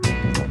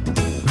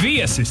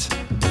Viesis!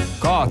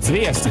 Kāds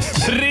viesis?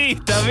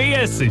 Rīta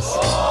viesis!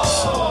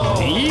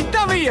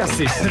 Rīta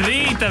viesis!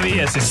 Rīta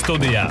viesis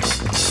studijā!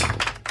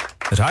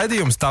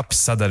 Raidījums tapis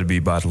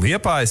sadarbībā ar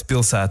Liepājas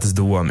pilsētas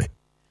domi.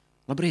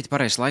 Labrīt,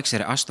 pareizs laiks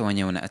ir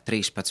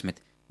 8:13.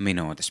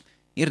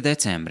 Ir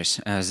decembris,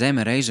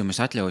 Zeme, reizumis,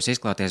 atļaujas,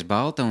 izklāties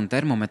balta un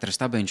termometra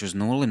stabiņš uz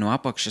nulli no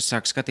apakšas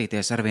sāk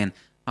skatīties arvien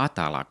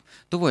attālāk.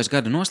 Tuvojas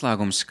gadu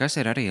noslēgums, kas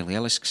ir arī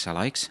lielisks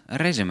laiks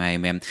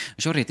rezumējumiem.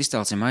 Šorīt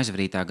izcēlsim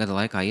aizvadītā gada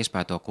laikā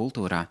iespēto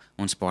kultūrā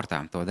un sportā.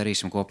 To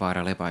darīsim kopā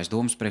ar Liepājas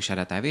domas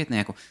priekšsēdētāja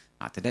vietnieku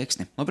Ati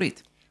Deksni.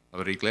 Labrīt!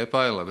 Labrīt,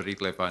 Liepāja,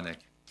 labrīt,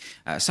 Liepājnieki!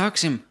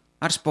 Sāksim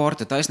ar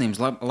sportu.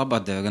 Taisnības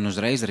labad gan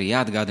uzreiz arī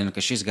jāatgādina,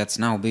 ka šis gads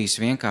nav bijis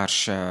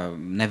vienkārši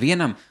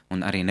nevienam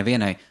un arī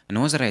nevienai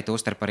nozarei,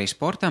 tostarp arī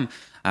sportam.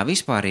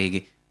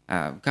 Vispārīgi,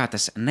 kā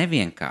tas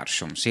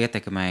nevienkāršums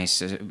ietekmējas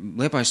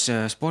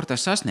Liepājas sporta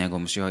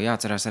sasniegumus, jo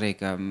jāatcerās arī,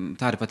 ka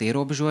tādi pat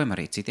ierobežojumi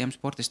arī citiem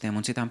sportistiem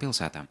un citām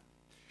pilsētām.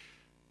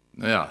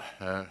 Nu jā,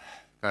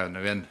 kā jau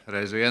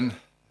nevienreiz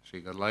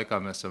šī gada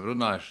laikā mēs esam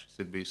runājuši,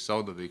 šis ir bijis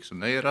saudabīgs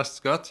un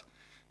neierasts gads.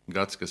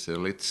 Gads, kas ir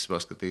licis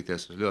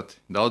paskatīties uz ļoti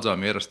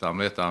daudzām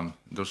ierastām lietām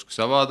drusku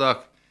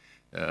savādāk,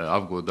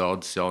 apgūt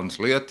daudzas jaunas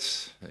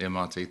lietas,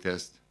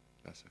 iemācīties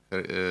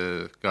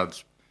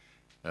kādus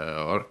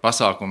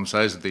pasākumus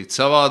aizvadīt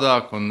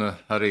savādāk, un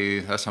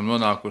arī esam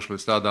nonākuši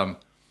līdz tādām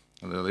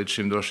līdz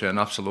šim droši vien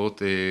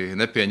absolūti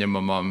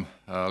nepieņemamām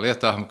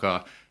lietām, kā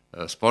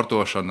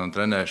sportošana un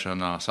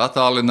trenēšanās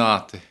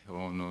attālināti,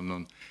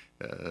 un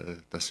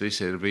tas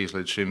viss ir bijis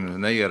līdz šim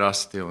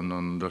neierasti,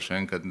 un droši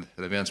vien, kad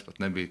neviens pat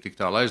nebija tik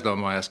tālu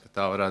aizdomājies, ka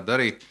tā varētu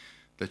darīt,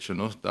 taču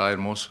tā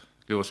ir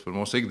kļuvusi par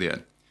mūsu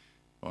ikdienu.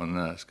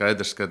 Un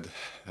skaidrs, ka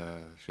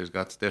šis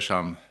gads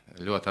tiešām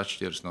ļoti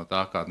atšķiras no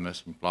tā, kādu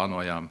mēs viņu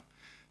plānojām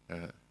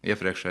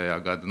iepriekšējā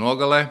gada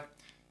nogalē.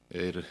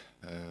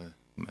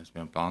 Mēs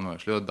bijām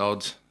plānojuši ļoti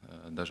daudz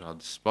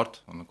dažādas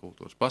sporta un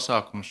kultūras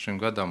pasākumus šim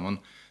gadam, un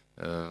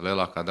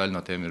lielākā daļa no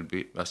tiem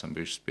esam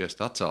bijuši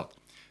spiest atcelt.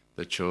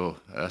 Taču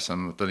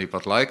esam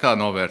tāpat laikā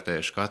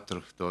novērtējuši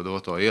katru to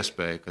doto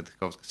iespēju, kad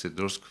kaut kas ir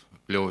drusku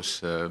kļuvis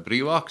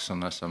brīvāks,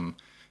 un esam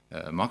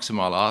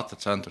maksimāli ātri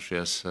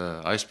centušies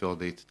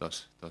aizpildīt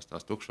tās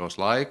tukšos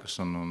laikus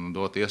un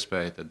dot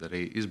iespēju tad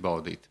arī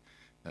izbaudīt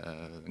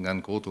gan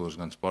kultūras,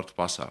 gan sporta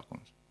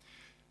pasākumus.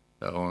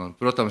 Un,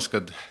 protams,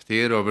 kad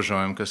tie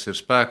ierobežojumi, kas ir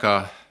spēkā,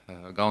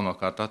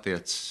 galvenokārt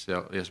attiecas,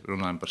 ja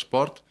runājam par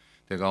sportu,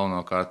 tie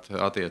galvenokārt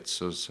attiecas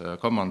uz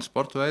komandu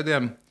sporta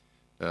veidiem.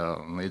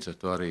 Līdz ar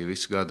to arī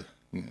visu gadu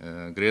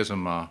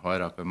griezumā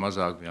vairāk vai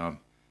mazāk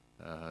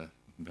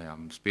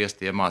bijām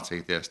spiesti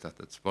iemācīties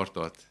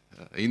sportot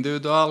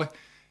individuāli,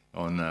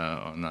 un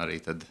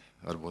arī tad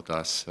varbūt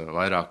tās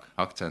vairāk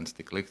akcents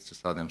tika likts uz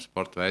tādiem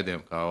sporta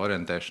veidiem kā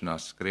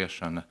orientēšanās,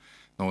 skriešana,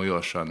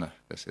 nojošana,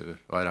 kas ir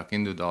vairāk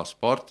individuāli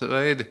sporta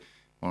veidi,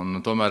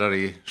 un tomēr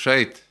arī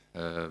šeit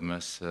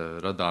mēs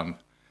radām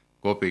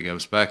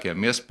kopīgiem spēkiem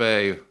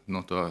iespēju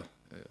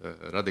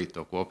radīt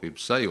to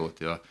kopības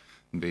sajūtu, jo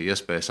bija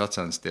iespēja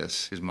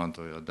sacensties,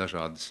 izmantojot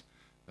dažādas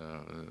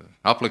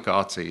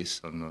aplikācijas,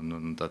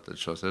 un tātad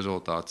šos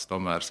rezultātus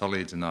tomēr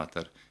salīdzināt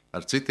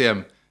ar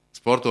citiem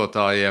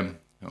sportotājiem,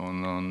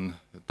 un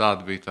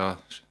tāda bija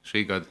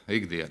šī gada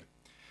ikdiena.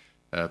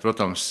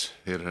 Protams,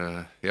 ir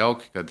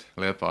jauki, kad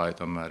Liepāja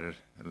tomēr ir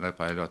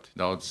ļoti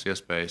daudz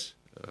iespējas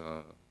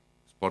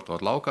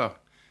sportot laukā.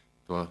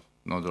 To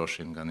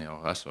nodrošina gan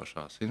jau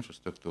esošās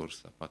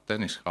infrastruktūras, tāpat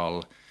tenis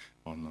halli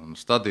un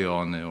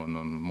stadioni un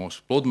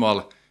mūsu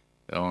pludmali.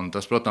 Un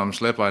tas, protams,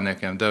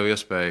 liepājniekiem deva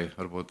iespēju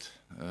varbūt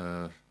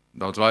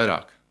daudz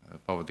vairāk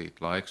pavadīt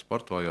laiku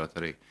sportojot.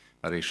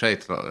 Arī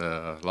šeit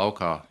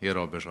laukā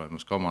ierobežojumi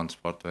uz komandas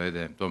sporta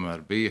veidiem tomēr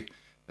bija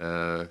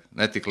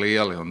netik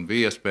lieli un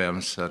bija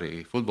iespējams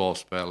arī futbolu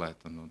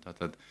spēlēt. Un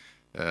tātad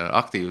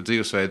aktīvu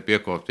dzīvesveidu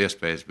piekopt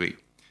iespējas bija.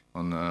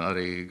 Un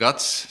arī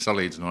gads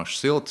salīdzinoši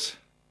silts,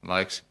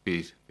 laiks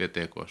bija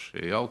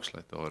pietiekoši jauks,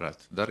 lai to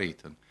varētu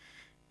darīt,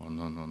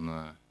 un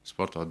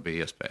sportot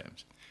bija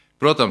iespējams.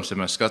 Protams, ja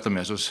mēs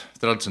skatāmies uz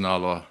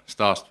tradicionālo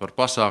stāstu par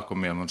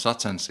pasākumiem un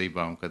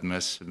sacensībām, kad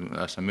mēs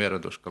esam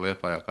ieraduši, ka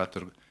Liepājā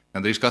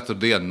gandrīz katru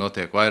dienu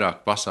notiek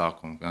vairāk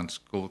pasākumu, gan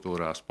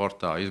kultūrā,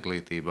 sportā,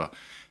 izglītībā,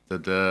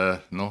 tad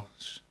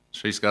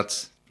šis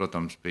gads,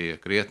 protams, bija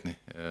krietni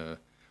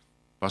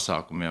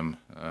pasākumiem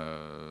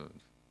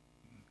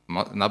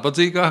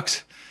nabadzīgāks,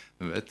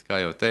 bet,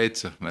 kā jau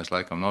teicu, mēs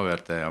laikam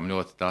novērtējām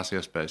ļoti tās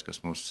iespējas,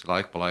 kas mums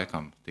laiku pa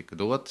laikam tika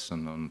dotas,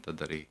 un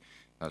tad arī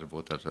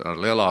varbūt ar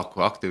lielāku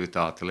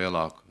aktivitāti,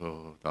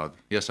 lielāku tādu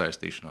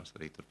iesaistīšanos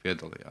arī tur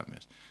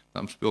piedalījāmies.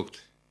 Tam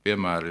spilgti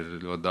piemēri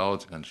ir ļoti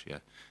daudz, gan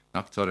šie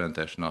nakts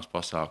orientēšanās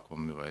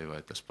pasākumi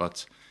vai tas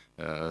pats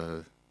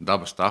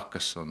dabas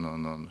takas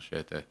un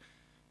šie te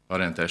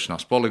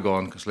orientēšanās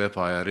poligoni, kas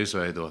Liepājā ir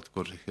izveidoti,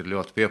 kur ir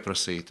ļoti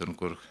pieprasīti un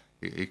kur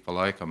ik pa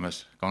laikam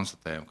mēs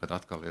konstatējam, ka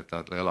atkal ir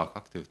tāda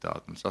lielāka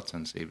aktivitāte un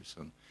sacensības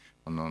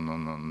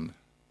un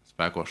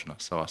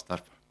spēkošanās savā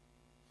starpā.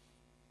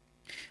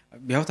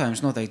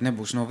 Jautājums noteikti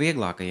nebūs no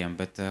vieglākajiem,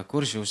 bet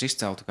kurš jūs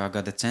izceltu kā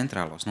gada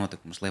centrālos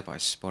notikumus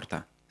Liepājas sportā?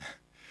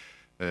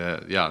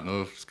 Jā,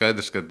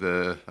 skaidrs, ka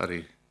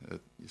arī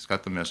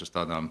skatāmies uz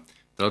tādām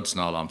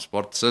tradicionālām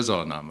sporta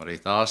sezonām. Arī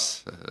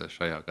tās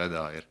šajā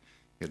gadā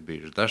ir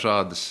bijušas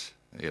dažādas.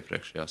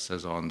 Iepriekšējās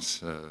sezonas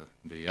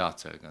bija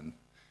jāceļ gan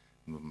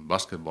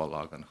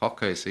basketbolā, gan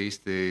hokejs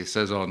īsti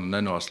sezonu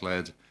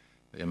nenoslēdza.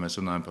 Ja mēs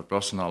runājam par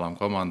profesionālām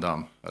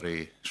komandām,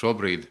 arī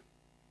šobrīd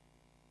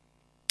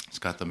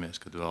skatāmies,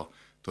 kad vēl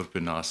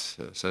turpinās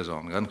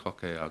sezonu gan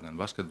hokejā, gan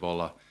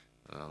basketbolā.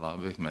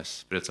 Labi,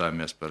 mēs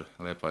priecājamies par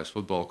Liepājas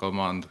futbola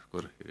komandu,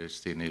 kur ir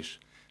izcīnījuši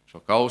šo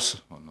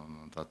kausu.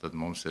 Un tātad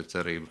mums ir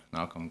cerība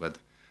nākamgad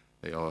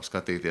jau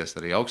skatīties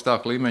arī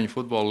augstāku līmeņu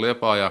futbolu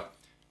Liepājā.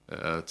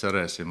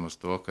 Cerēsim uz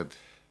to, ka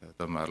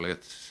tomēr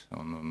lietas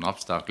un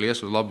apstākļi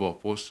ies uz labo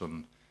pusi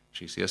un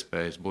šīs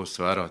iespējas būs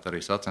vērot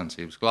arī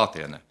sacensības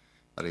klātienē.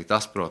 Arī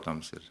tas,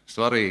 protams, ir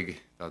svarīgi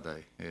tādai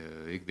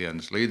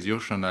ikdienas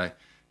līdzjūšanai,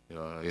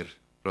 jo ir,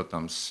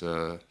 protams,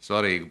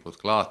 svarīgi būt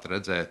klāt,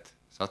 redzēt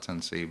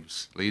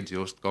sacensības,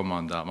 līdzjust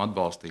komandām,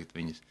 atbalstīt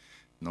viņas.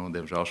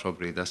 Diemžēl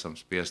šobrīd esam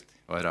spiesti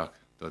vairāk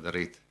to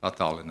darīt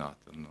attālināt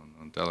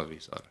un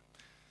televizorā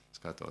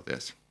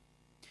skatoties.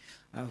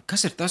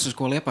 Kas ir tas, uz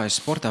ko Liepājas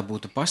sportā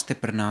būtu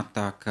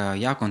pastiprinātāk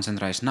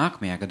jākoncentrējas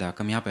nākamajā gadā,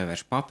 kam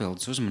jāpievērš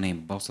papildus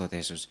uzmanību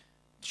balstoties uz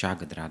šā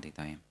gada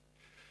rādītājiem?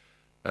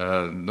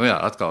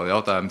 Atkal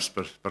jautājums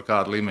par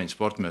kādu līmeņu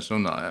sportu mēs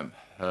runājam.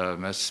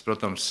 Mēs,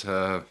 protams,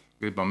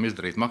 gribam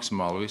izdarīt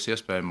maksimāli visu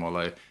iespējamo,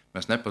 lai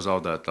mēs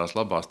nepazaudētu tās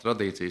labās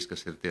tradīcijas,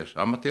 kas ir tieši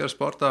amatieru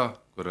sportā,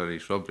 kur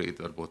arī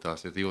šobrīd varbūt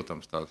tās ir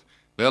jūtams tāds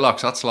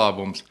lielāks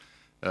atslābums.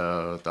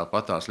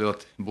 Tāpat tās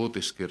ļoti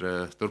būtiski ir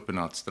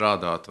turpināt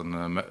strādāt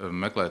un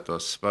meklēt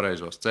tos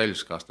pareizos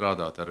ceļus, kā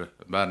strādāt ar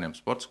bērniem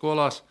sporta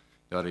skolās.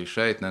 Jo arī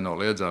šeit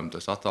nenoliedzami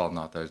tas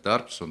attālinātais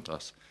darbs un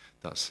tās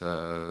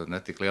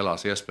netik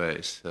lielās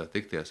iespējas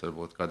tikties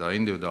varbūt kādā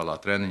individuālā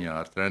treniņā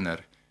ar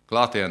treneri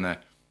klātienē.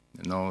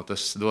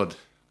 Tas dod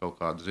kaut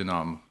kādu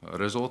zināmu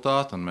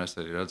rezultātu, un mēs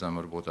arī redzam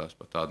varbūt tās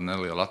pat tādu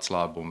nelielu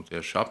atslābumu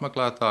tieši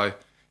apmeklētāju,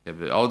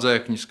 jeb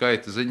audzēkņu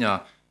skaita ziņā,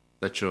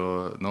 taču,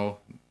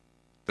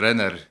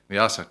 treneri,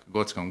 jāsaka,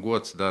 gods kam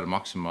gods, dara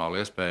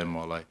maksimāli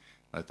iespējamo, lai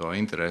to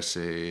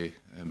interesi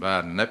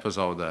bērni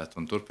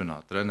nepazaudētu un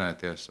turpinātu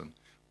trenēties un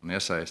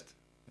iesaist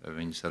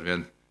viņus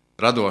arvien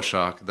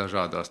radošāk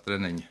dažādās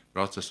treniņa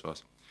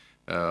procesos.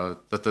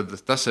 Tad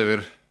tas jau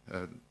ir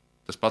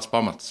tas pats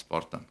pamats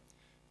sportam.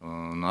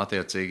 Un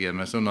attiecīgi, ja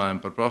mēs runājam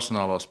par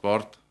profesionālo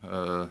sportu,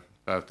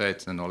 kā jau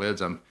teicu,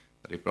 nenoliedzami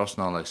arī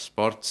profesionālais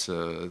sports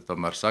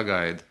tomēr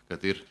sagaida,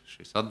 kad ir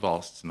šis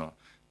atbalsts no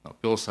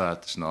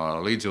pilsētas, no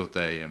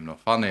līdzjūtējiem, no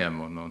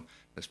faniem. Un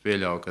es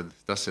pieļauju, ka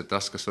tas ir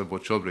tas, kas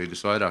varbūt šobrīd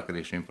visvairāk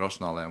arī šīm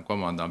profesionālajām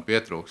komandām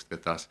pietrūkst,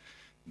 ka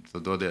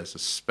tu dodies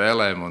uz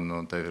spēlēm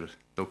un tev ir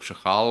tukša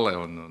halle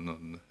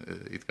un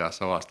it kā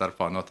savā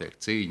starpā notiek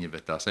cīņa,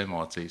 bet tās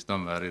emocijas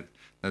tomēr ir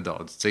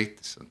nedaudz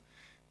citas.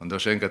 Un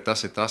droši vien, ka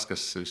tas ir tas,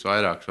 kas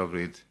visvairāk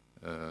šobrīd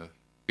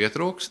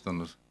pietrūkst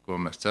un uz ko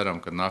mēs ceram,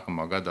 ka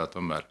nākamā gadā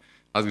tomēr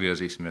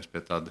atgriezīsimies pie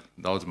tāda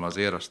daudz maz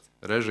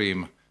ierasta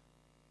režīma.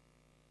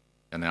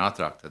 Ja ne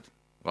ātrāk, tad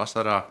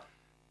vasarā.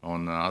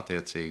 Un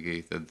attiecīgi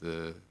tad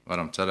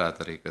varam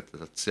cerēt arī, ka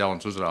tāds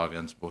jauns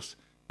uzrāviens būs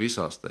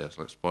visos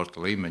tajos sporta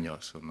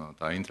līmeņos un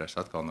tā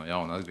interese atkal no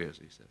jauna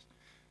atgriezīsies.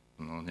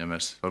 Un, ja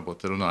mēs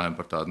varbūt runājam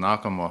par tādu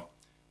nākamo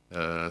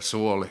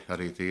soli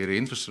arī tīri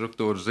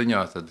infrastruktūras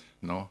ziņā, tad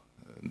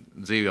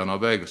dzīve jau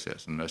nav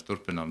beigusies. Un mēs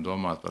turpinām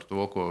domāt par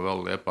to, ko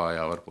vēl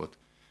Liepājā varbūt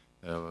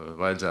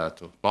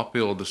vajadzētu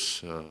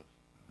papildus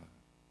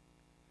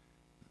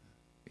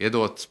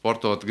iedot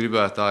sportot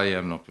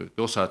gribētājiem, no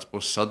pilsētas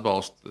puses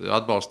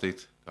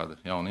atbalstīt, kādu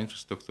jaunu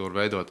infrastruktūru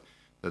veidot.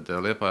 Tad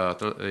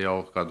Liepājā jau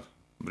kādu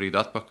brīdi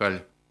atpakaļ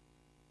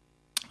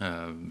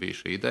bija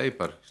šī ideja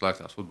par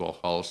slēgtās futbola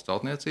halles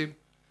celtniecību.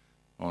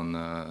 Un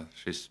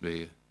šis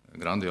bija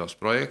grandios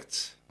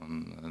projekts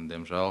un,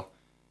 diemžēl,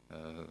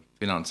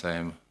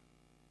 finansējumu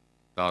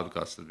tādu,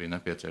 kāds tad bija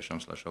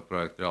nepieciešams, lai šo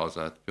projektu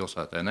realizētu,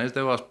 pilsētai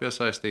neizdevās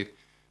piesaistīt.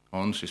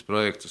 Un šis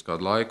projekts uz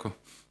kādu laiku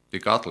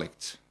tika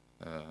atlikts.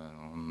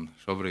 Un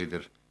šobrīd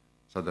ir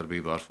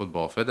sadarbībā ar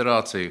Futbola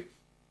federāciju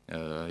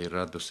ir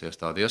radusies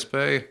tāda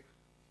iespēja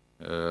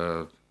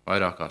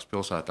vairākās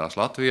pilsētās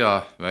Latvijā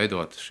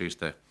veidot šīs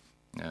tā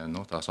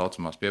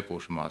saucamās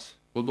piepūšamās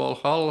futbola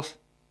halles.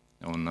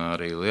 Un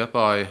arī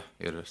Liepāja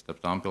ir starp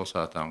tām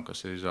pilsētām,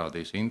 kas ir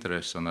izrādījis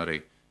interesi un arī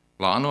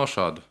plāno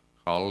šādu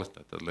halli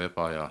tad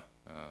Liepājā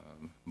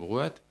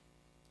būvēt.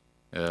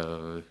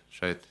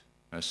 Šeit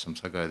mēs esam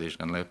sagaidījuši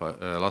gan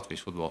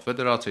Latvijas Futbola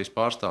federācijas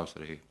pārstāvs,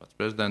 arī pats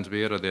prezidents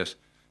bija ieradies,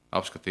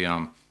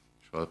 apskatījām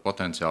šo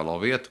potenciālo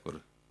vietu, kur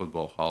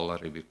futbola halla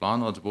arī bija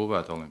plānots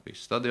būvēt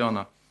Olimpijas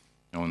stadionā.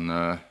 Un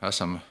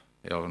esam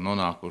jau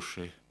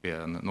nonākuši pie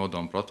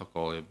nodoma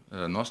protokola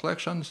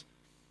noslēgšanas.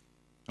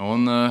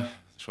 Un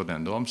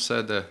šodien domas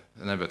sēdē,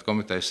 bet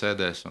komitejas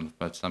sēdēs, un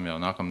pēc tam jau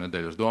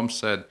nākamnedēļ uz domas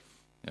sēdi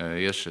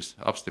ies šis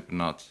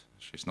apstiprināts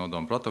šis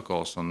nodoma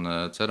protokols, un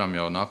ceram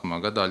jau nākamā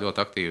gadā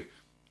ļoti aktīvi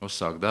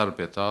uzsākt darbu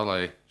pie tā,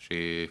 lai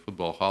šī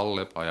futbola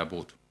halla Liepājā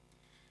būtu.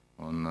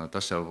 Un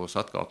tas jau būs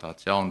atkal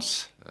tāds jauns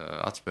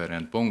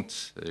atspērienu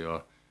punkts, jo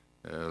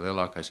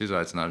lielākais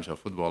izaicinājums jau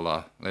futbolā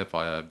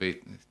Liepājā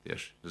bija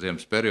tieši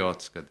ziemas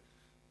periods, kad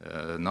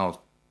nav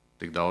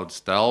tik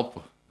daudz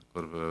telpu,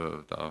 kur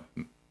tā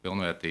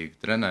pilnvērtīgi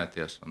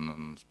trenēties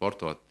un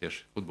sportot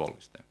tieši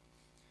futbolistiem.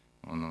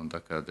 Un tā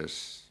kā es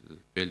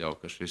pieļauju,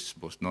 ka šis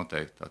būs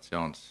noteikti tāds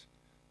jauns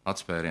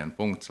atspērienu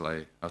punkts,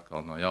 lai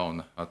atkal no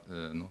jauna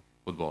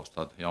futbols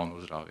tādu jaunu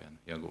uzrāvienu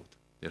iegūtu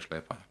tieši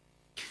Liepājā.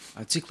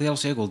 Cik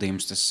liels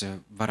ieguldījums tas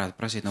varētu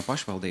prasīt no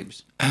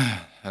pašvaldības?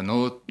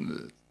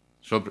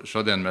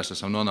 Šodien mēs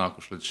esam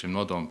nonākuši līdz šim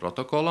nodomu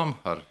protokolam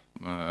ar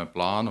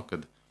plānu,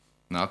 kad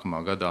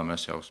nākamā gadā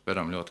mēs jau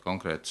speram ļoti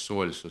konkrētus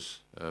soļus uz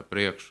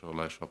priekšu,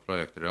 lai šo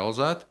projektu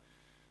realizētu.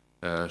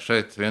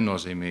 Šeit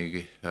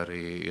viennozīmīgi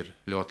arī ir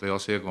ļoti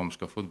liels iegūms,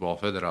 ka Futbola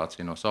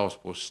federācija no savas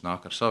puses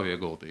nāk ar savu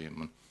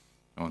ieguldījumu.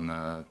 Un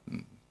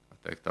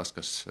tas,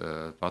 kas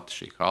pati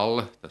šī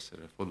halle, tas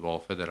ir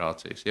Futbola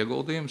federācijas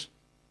ieguldījums.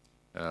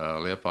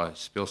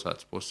 Liepājas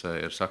pilsētas pusē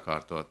ir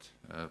sakārtot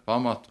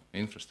pamatu,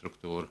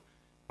 infrastruktūru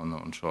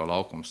un šo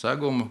laukumu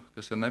segumu,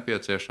 kas ir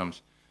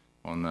nepieciešams.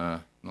 Un,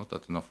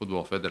 tad no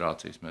Futbola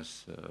federācijas mēs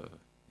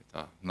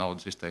tā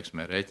naudas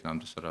izteiksmē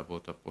rēķinām, tas varētu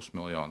būt ap 500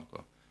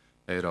 miljonu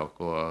eiro,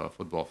 ko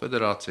Futbola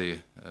federācija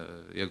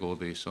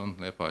ieguldīs un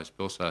Liepājas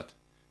pilsēta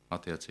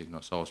attiecīgi no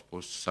savas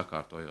puses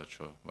sakārtojot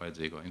šo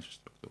vajadzīgo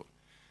infrastruktūru.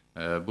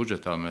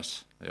 Budžetā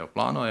mēs jau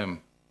plānojam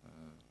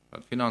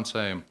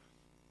finansējumu.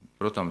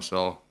 Protams,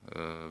 vēl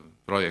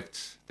projekts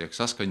tiek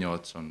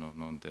saskaņots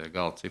un tie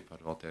gala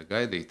cipari vēl tiek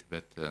gaidīti,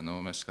 bet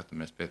mēs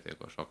skatāmies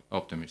pietiekoši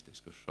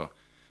optimistiski uz šo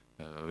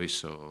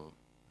visu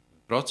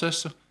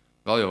procesu.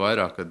 Vēl jau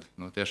vairāk, kad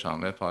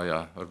tiešām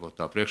Liepājā varbūt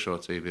tā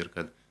priekšrocība ir,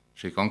 kad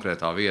šī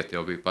konkrētā vieta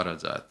jau bija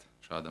paredzēta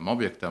šādam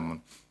objektam,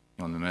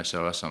 un mēs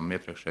jau esam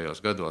iepriekšējos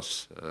gados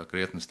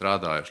krietni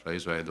strādājuši, lai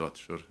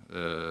izveidotu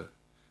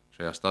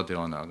šajā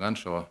stadionā gan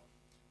šo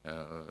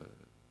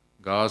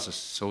gāzes,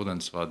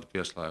 ūdensvadu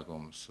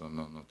pieslēgumus,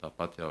 un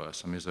tāpat jau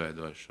esam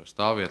izveidojuši šo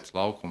stāvvietas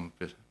laukumu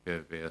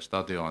pie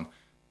stadiona.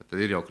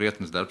 Tad ir jau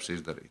krietnes darbs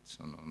izdarīts,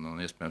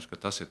 un iespējams, ka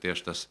tas ir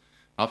tieši tas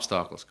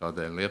apstākļus,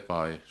 kādēļ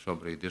Liepāja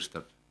šobrīd ir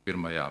starp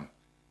pirmajām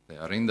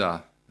tajā rindā,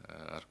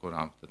 ar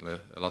kurām tad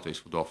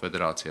Latvijas Futbola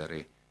federācija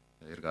arī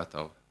ir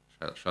gatava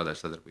šādai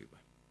sadarbībai.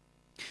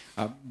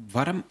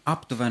 Varam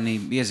aptuveni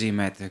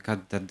iezīmēt,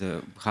 kad tad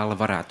hala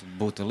varētu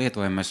būt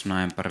lietojama. Mēs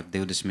runājam par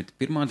 21.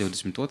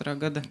 22.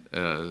 gada?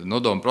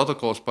 Nodoma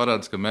protokols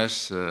paredz, ka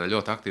mēs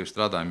ļoti aktīvi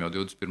strādājam jau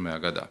 21.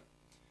 gadā.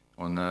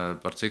 Un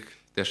par cik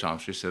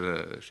tiešām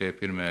šie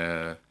pirmie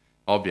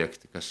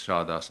objekti, kas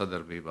šādā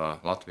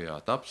sadarbībā Latvijā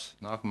taps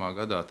nākamā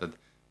gadā, tad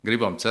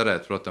gribam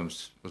cerēt,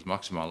 protams, uz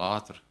maksimāli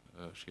ātru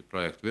šī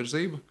projekta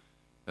virzību.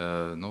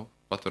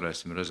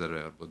 Paturēsim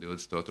rezervē varbūt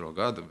 22.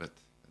 gadu, bet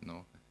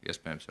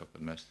iespējams jau,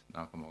 kad mēs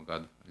nākamo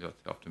gadu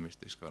ļoti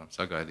optimistiski varam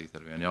sagaidīt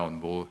ar vienu jaunu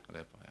būvi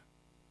Liepājā.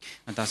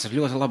 Tās ir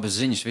ļoti labas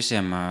ziņas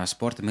visiem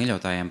sporta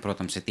mīļotājiem,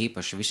 protams, ir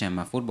īpaši visiem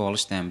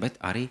futbolistiem, bet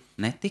arī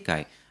ne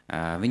tikai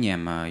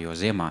viņiem, jo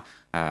ziemā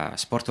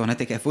sporto ne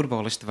tikai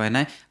futbolisti, vai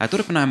ne?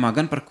 Turpinājumā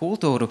gan par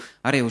kultūru,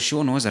 arī uz šo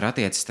nozaru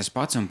attiecas tas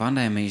pats, un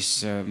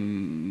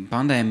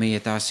pandēmija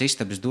tās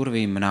istabas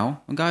durvīm nav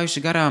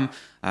gājusi garām.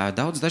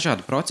 Daudz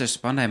dažādu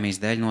procesu pandēmijas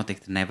dēļ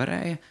notikt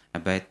nevarēja,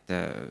 bet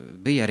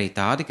bija arī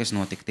tādi, kas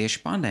notika tieši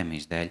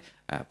pandēmijas dēļ.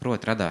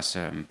 Proti radās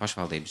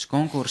pašvaldības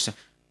konkursa,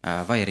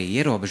 vai arī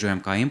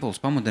ierobežojumi kā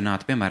impulsu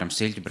pamudināti, piemēram,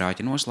 siļķu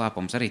brāķa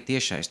noslēpums, arī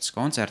tiešsaistes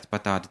koncerti,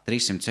 pat tāda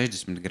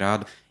 360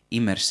 grādu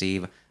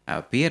imersīva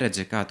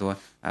pieredze, kā to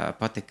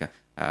patika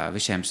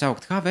visiem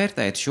saukt. Kā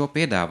vērtējat šo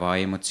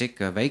piedāvājumu,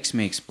 cik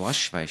veiksmīgs,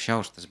 plašs vai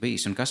šaurs tas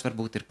bijis, un kas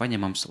varbūt ir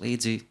paņemams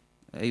līdzi,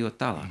 ejot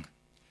tālāk?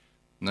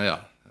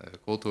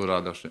 Kultūrā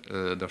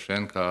droši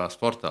vien kā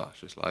sportā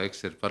šis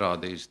laiks ir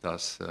parādījis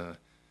tās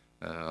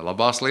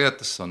labās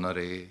lietas un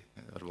arī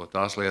varbūt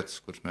tās lietas,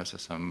 kuras mēs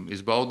esam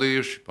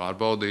izbaudījuši,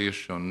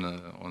 pārbaudījuši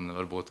un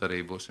varbūt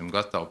arī būsim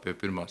gatavi pie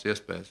pirmās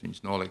iespējas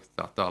viņas nolikt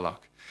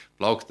tālāk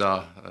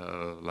plauktā,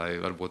 lai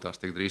varbūt tās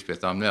tik drīz pie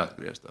tām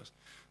neatgrieztos.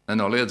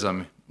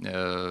 Nenoliedzami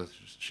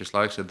šis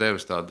laiks ir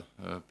devis tādu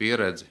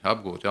pieredzi,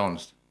 apgūt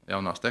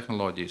jaunās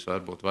tehnoloģijas,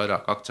 varbūt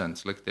vairāk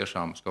akcents likt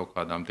tiešām uz kaut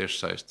kādām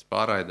tiešsaistes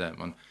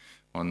pārraidēm un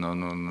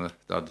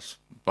tādas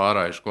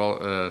pārraižu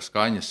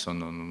skaņas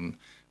un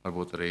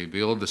varbūt arī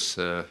bildes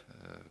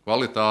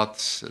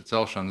kvalitātes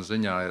celšanas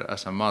ziņā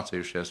esam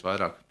mācījušies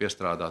vairāk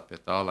piestrādāt pie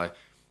tā, lai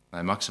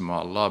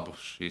maksimāli labu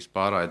šīs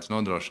pārraides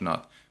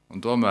nodrošinātu. Un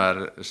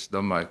tomēr es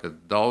domāju, ka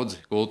daudzi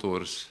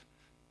kultūras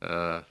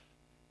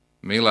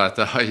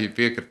mīlētāji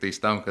piekritīs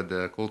tam, ka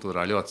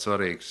kultūrā ļoti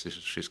svarīgs ir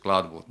šis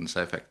klātbūtnes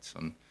efekts.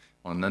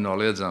 Un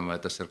nenoliedzami, vai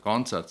tas ir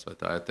koncerts, vai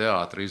tā ir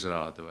teātra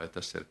izrāde, vai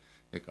tas ir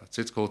kāds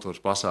cits kultūras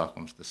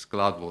pasākums, tas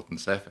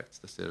klātbūtnes efekts,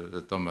 tas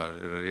ir tomēr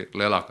ir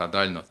lielākā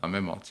daļa no tām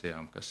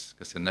emocijām,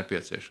 kas ir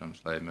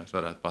nepieciešams, lai mēs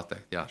varētu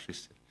pateikt, jā,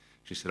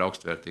 šis ir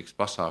augstvērtīgs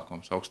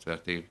pasākums,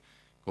 augstvērtīga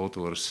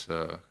kultūras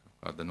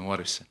kāda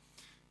norise.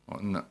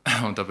 Un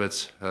tāpēc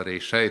arī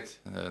šeit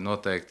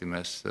noteikti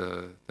mēs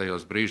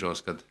tajos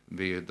brīžos, kad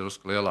bija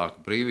drusku lielāka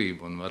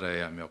brīvība un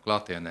varējām jau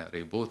klātienē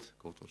arī būt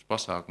kultūras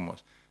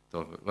pasākumos,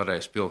 to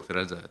varēja spilgti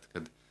redzēt,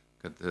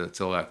 kad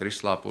cilvēki ir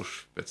izslāpuši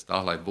pēc tā,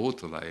 lai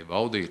būtu, lai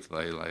baudītu,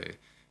 lai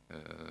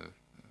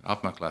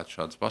apmeklētu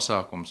šādus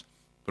pasākumus.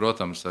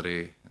 Protams,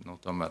 arī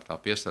tomēr tā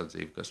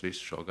piesardzība, kas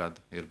visu šo gadu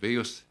ir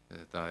bijusi,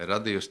 tā ir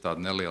radījusi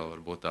tādu nelielu,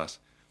 varbūt tās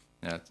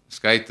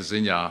skaita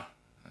ziņā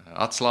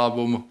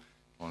atslābumu,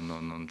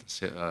 un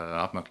tas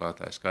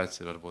apmeklētāju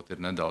skaits varbūt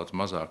ir nedaudz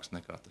mazāks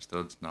nekā tas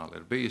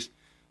tradicionāli ir bijis.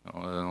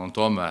 Un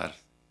tomēr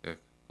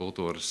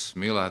kultūras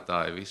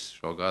mīlētāji visu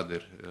šo gadu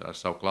ir ar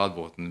savu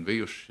klātbūtni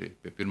bijuši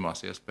pie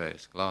pirmās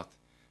iespējas klāt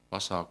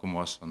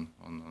pasākumos,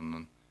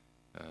 un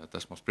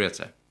tas mūs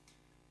priecē.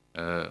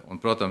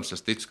 Un, protams,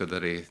 es ticu, ka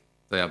arī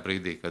tajā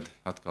brīdī, kad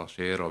atkal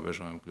šie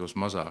ierobežojumi kļūs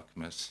mazāki,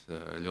 mēs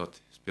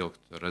ļoti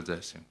spilgti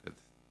redzēsim,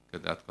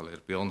 kad atkal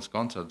ir pilnas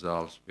koncertu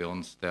zāles,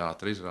 pilnas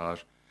teātra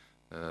izrāžu,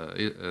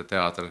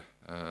 teātra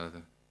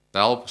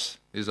telpas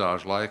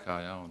izrāžu laikā,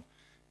 ja,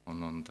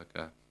 un tā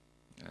kā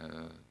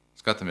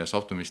skatāmies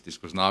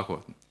optimistiski uz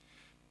nākotni.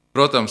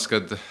 Protams,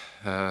 kad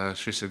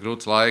šis ir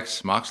grūts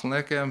laiks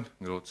māksliniekiem,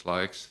 grūts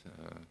laiks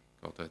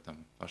kaut vai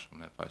tam pašam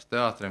Liepājas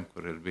teātrim,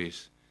 kur ir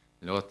bijis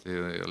ļoti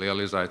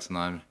liela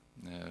izaicinājumi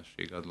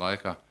šī gada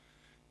laikā.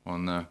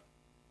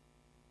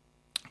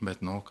 Bet,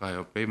 kā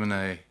jau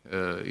pieminēju,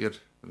 ir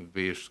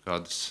bijušas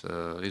kādas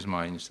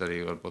izmaiņas arī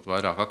varbūt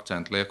vairāk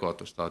akcentu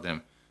liekot uz tādiem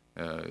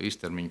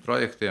īstermiņu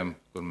projektiem,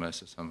 kur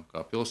mēs esam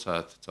kā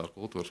pilsēta caur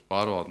kultūras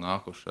pārvaldu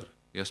nākuši ar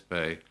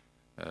iespēju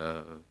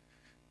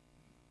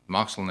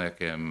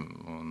māksliniekiem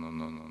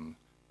un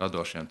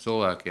radošiem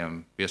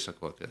cilvēkiem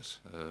piesakoties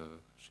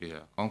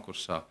šajā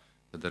konkursā,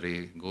 tad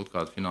arī gūt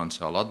kādu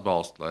finansiālu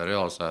atbalstu, lai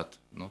realizētu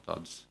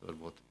tādus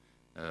varbūt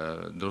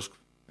drusku,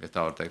 ja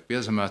tā var teikt,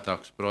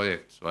 piezemētākus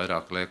projektus,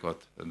 vairāk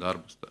liekot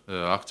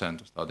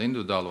akcentu uz tādu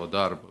individuālo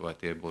darbu, vai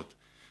tie būtu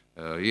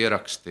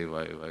ieraksti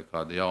vai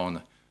kāda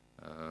jauna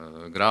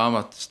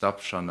grāmatas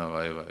tapšana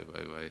vai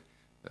var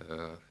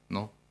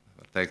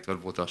teikt,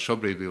 varbūt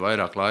šobrīd bija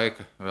vairāk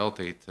laika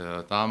veltīt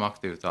tām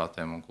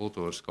aktivitātēm un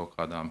kultūras kaut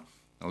kādām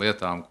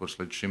lietām, kuras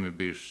līdz šim ir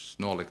bijušas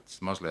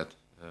noliktas mazliet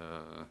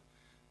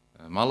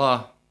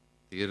malā,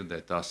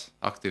 tīrdēt tās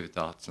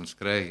aktivitātes un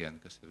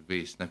skrējieni, kas ir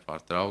bijis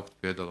nepārtraukti,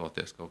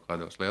 piedaloties kaut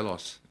kādos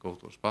lielos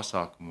kultūras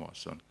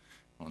pasākumos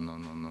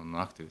un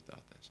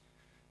aktivitātēs.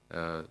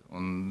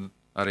 Un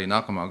arī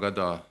nākamā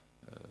gadā,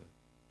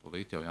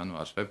 tūlīt jau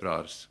janvārs,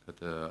 februāris, kad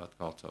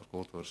atkal caur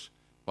kultūras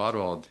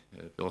pārvaldi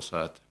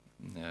pilsēta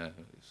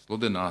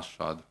sludinās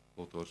šādu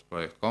kultūras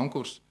projektu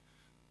konkursu,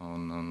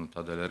 un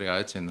tādēļ arī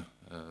aicinu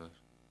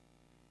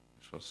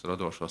šos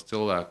radošos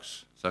cilvēkus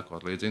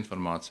sekot līdz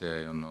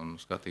informācijai un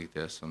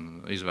skatīties un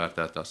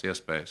izvērtēt tās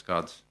iespējas,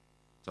 kādas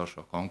caur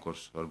šo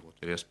konkursu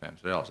varbūt ir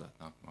iespējams realizēt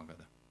nākamā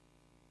gadā.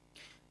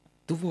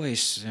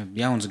 Tuvojas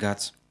jauns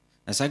gads,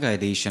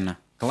 sagaidīšana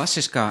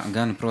klasiskā,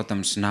 gan,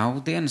 protams,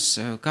 nav dienas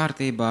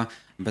kārtībā,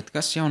 bet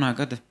kas jaunā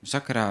gada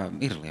sakarā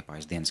ir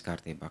Liepājas dienas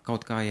kārtībā?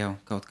 Kaut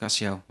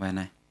kas jau, vai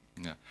ne?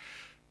 Jā.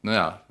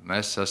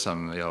 Mēs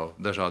esam jau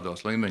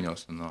dažādos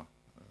līmeņos un no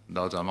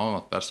daudzām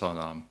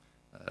amatpersonām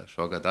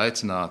šogad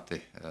aicināti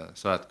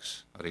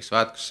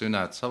svētkus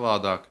svinēt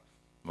savādāk,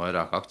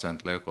 vairāk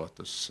akcentu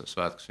liekot uz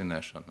svētku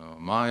svinēšanu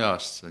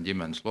mājās,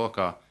 ģimenes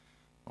lokā,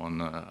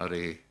 un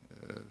arī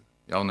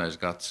jaunais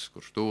gads,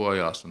 kurš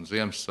tuvojās, un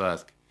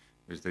Ziemassvētki,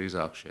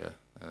 visdrīzāk šie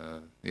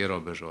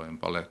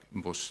ierobežojumi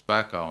būs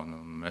spēkā,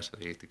 un mēs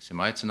arī tiksim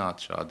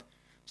aicināti šādi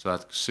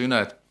svētkus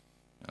svinēt.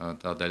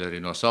 Tādēļ arī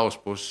no savas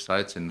puses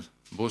aicinu,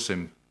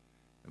 būsim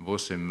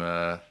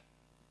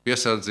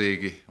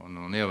piesardzīgi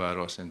un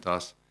ievērosim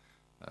tās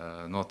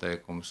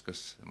noteikumus,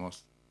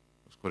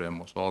 uz kuriem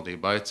mūsu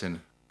valdība aicina,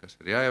 kas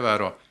ir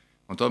jāievēro.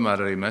 Un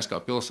tomēr arī mēs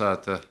kā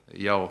pilsēta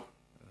jau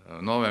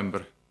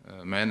novembra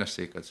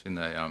mēnesī, kad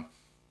svinējām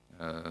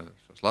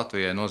šos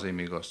Latvijai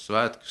nozīmīgos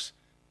svētkus,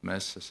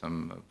 mēs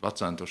esam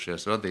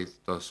pacentušies radīt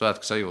to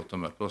svētku sajūtu,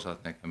 tomēr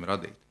pilsētniekiem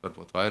radīt.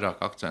 Varbūt vairāk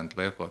akcentu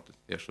liekot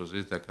tieši uz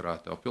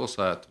izdekorēto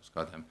pilsētu, uz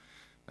kādiem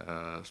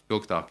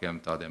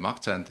spilgtākiem tādiem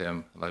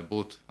akcentiem, lai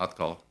būtu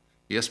atkal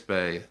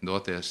iespēja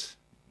doties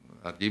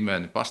ar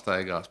ģimeni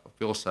pastaigās pa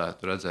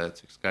pilsētu, redzēt,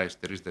 cik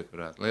skaisti ir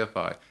izdekorēta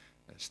Liepāja.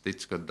 Es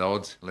ticu, ka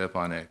daudz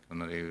liepājnieki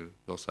un arī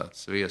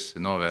pilsētas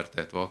viesi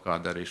novērtē to,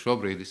 kāda arī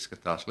šobrīd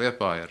izskatās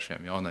Liepāja ar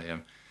šiem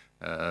jaunajiem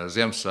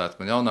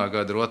Ziemassvētku un jaunā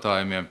gada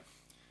rotājumiem.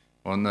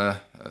 Un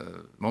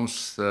mums,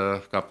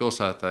 kā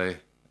pilsētai,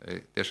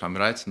 tiešām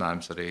ir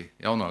aicinājums arī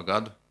jauno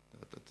gadu.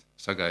 Tad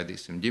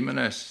sagaidīsim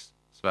ģimenēs,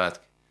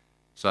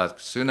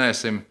 svētkus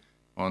svinēsim,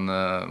 un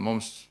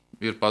mums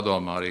ir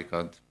padomā arī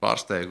kādi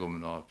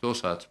pārsteigumi no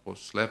pilsētas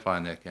puses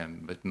liepājniekiem,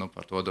 bet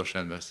par to droši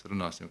vien mēs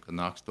runāsim, kad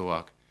nāks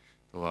tuvāk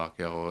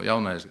jau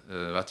jaunais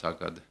vecā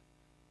gada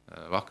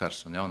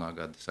vakars un jaunā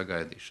gada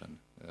sagaidīšana.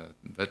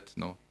 Bet,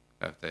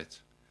 kā jau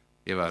teicu,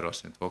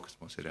 ievērosim to, kas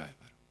mums ir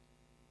jāievēro.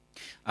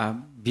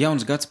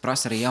 Jauns gads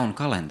prasa arī jaunu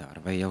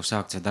kalendāru, vai jau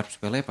sākts darbs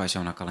pie Liepājas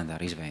jaunā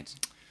kalendāra izveides?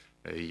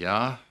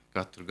 Jā,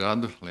 katru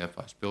gadu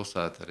Liepājas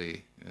pilsēta arī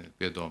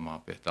piedomā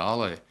pie tā,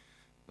 lai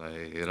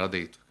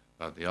radītu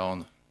kādu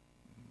jaunu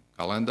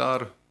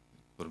kalendāru,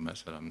 kuru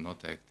mēs varam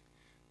noteikti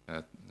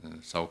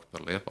saukt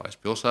par Liepājas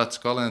pilsētas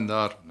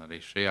kalendāru, un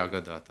arī šajā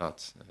gadā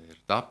tāds ir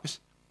tapis.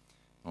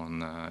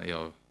 Un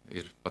jau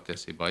ir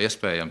patiesībā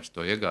iespējams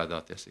to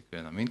iegādāties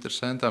ikvienam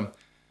interesantam.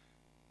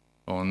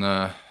 Un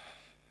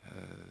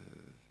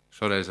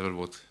šoreiz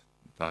varbūt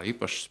tā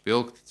īpaši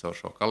spilgti caur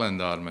šo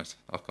kalendāru mēs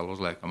atkal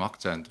uzliekam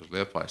akcentu uz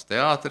Liepājas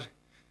teātri.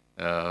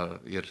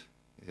 Ir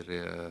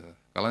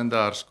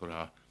kalendārs,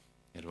 kurā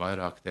ir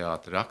vairāk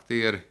teātri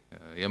aktieri,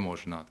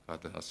 iemūžināti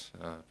kādās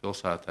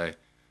pilsētai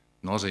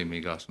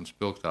nozīmīgās un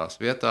spilgtās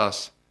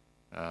vietās.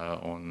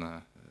 Un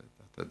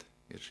tad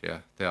ir šie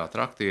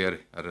teātra aktieri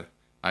ar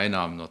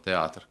ainām no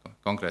teātra,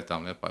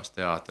 konkrētām Liepājas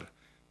teātra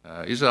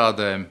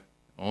izrādēm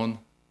un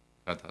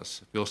kādās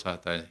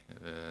pilsētai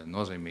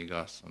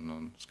nozīmīgās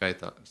un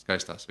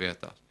skaistās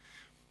vietās.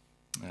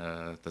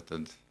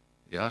 Tad,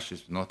 jā,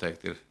 šis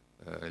noteikti ir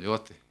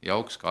ļoti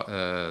jauks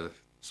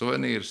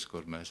suvenīrs,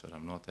 kur mēs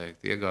varam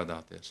noteikti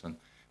iegādāties un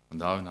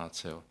dāvināt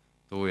sev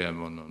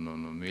tuviem un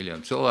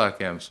mīļiem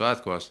cilvēkiem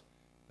svētkos.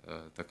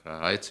 Tā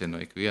kā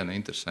aicinu ikvienu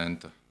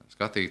interesantu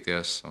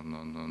skatīties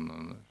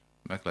un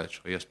meklēt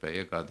šo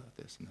iespēju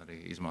iegādāties un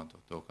arī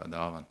izmantot to kā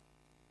dāvanu.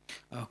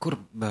 Kur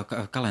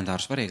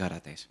kalendārus var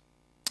iegādāties?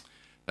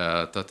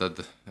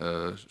 Tad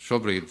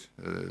šobrīd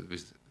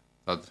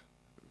tāda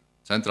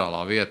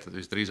centrālā vieta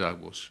visdrīzāk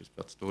būs šis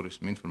pats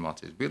turisma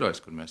informācijas birojs,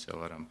 kur mēs jau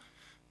varam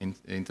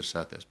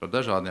interesēties par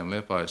dažādiem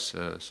Liepājas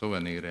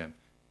suvenīriem.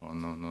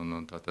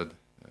 Un tātad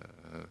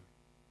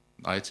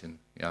aicinu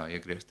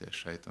iegriezties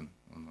šeit un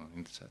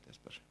interesēties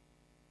par šo.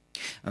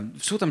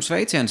 Sūtam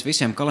sveicienus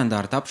visiem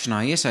kalendāra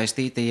tapšanā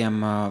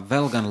iesaistītajiem.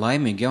 Vēl gan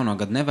laimīgu jauno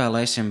gadu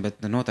nevēlēsim, bet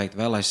noteikti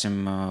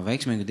vēlēsim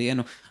veiksmīgu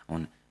dienu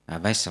un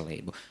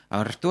veselību.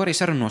 Ar to arī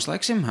sarunu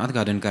noslēgsim.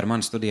 Atgādinu, ka ar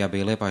mani studijā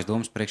bija Liepājas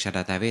domas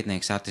priekšsēdētāja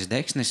vietnieks Atis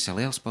Deksnis.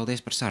 Liels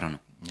paldies par sarunu.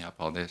 Jā,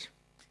 paldies.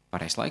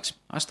 Pareizais laiks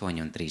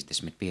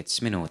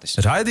 8:35 minūtes.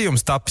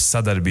 Raidījums tapis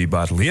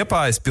sadarbībā ar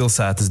Liepājas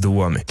pilsētas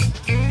domi.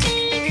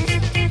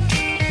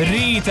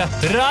 Rīta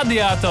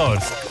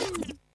radiators!